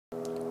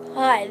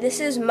Hi, this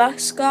is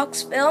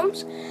Muskox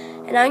Films,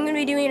 and I'm going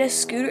to be doing a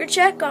scooter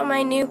check on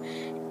my new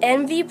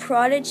MV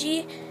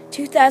Prodigy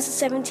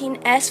 2017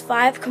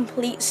 S5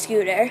 Complete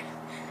scooter.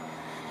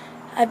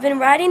 I've been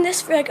riding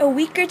this for like a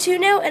week or two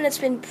now, and it's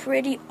been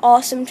pretty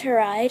awesome to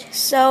ride.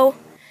 So,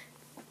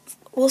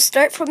 we'll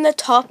start from the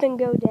top and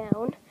go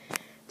down.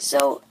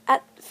 So,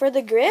 for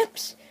the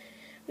grips,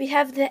 we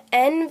have the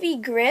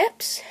NV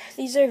grips.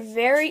 These are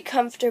very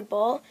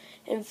comfortable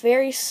and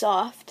very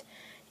soft.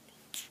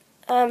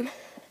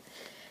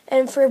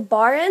 And for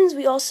bar ends,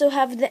 we also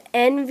have the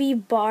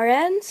NV bar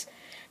ends.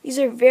 These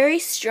are very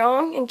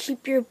strong and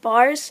keep your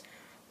bars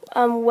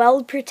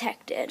well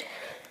protected.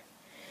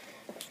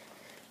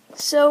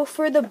 So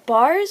for the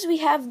bars, we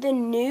have the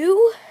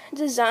new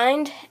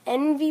designed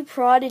NV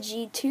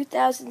Prodigy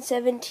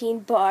 2017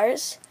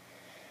 bars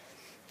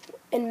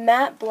in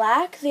matte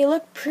black. They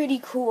look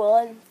pretty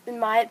cool in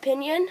my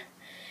opinion.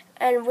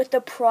 And with the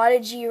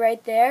Prodigy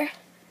right there.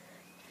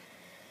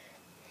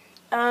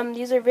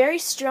 These are very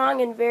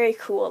strong and very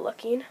cool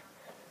looking.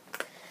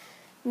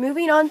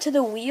 Moving on to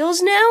the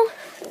wheels now,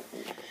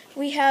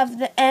 we have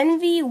the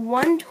NV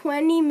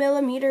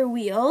 120mm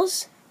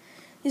wheels.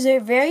 These are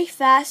very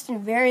fast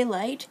and very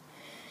light.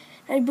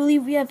 I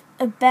believe we have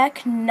a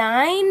Beck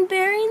 9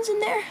 bearings in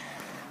there.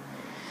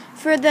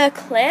 For the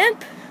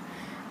clamp,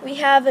 we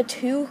have a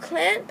 2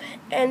 clamp,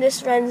 and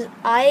this runs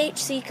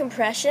IHC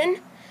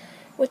compression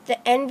with the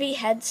NV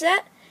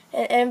headset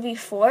and NV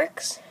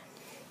forks.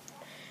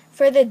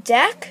 For the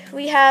deck,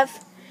 we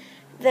have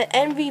the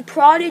NV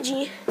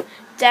Prodigy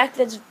deck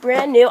that's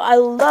brand new. I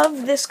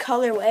love this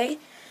colorway,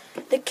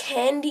 the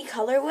candy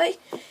colorway.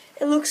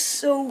 It looks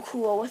so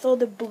cool with all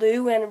the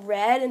blue and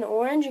red and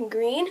orange and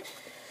green.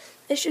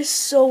 It's just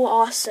so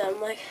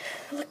awesome. Like,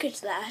 look at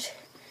that.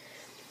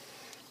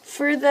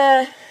 For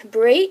the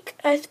brake,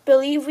 I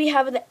believe we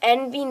have the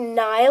NV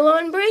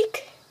nylon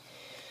brake.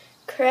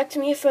 Correct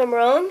me if I'm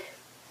wrong.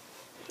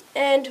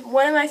 And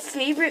one of my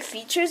favorite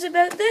features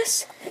about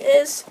this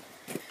is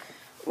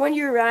when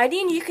you're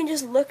riding, you can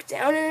just look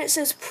down and it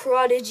says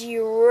Prodigy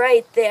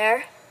right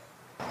there.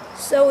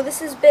 So this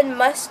has been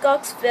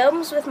Muskox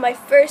Films with my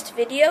first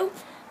video.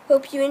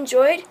 Hope you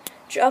enjoyed.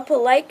 Drop a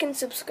like and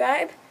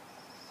subscribe.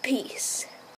 Peace.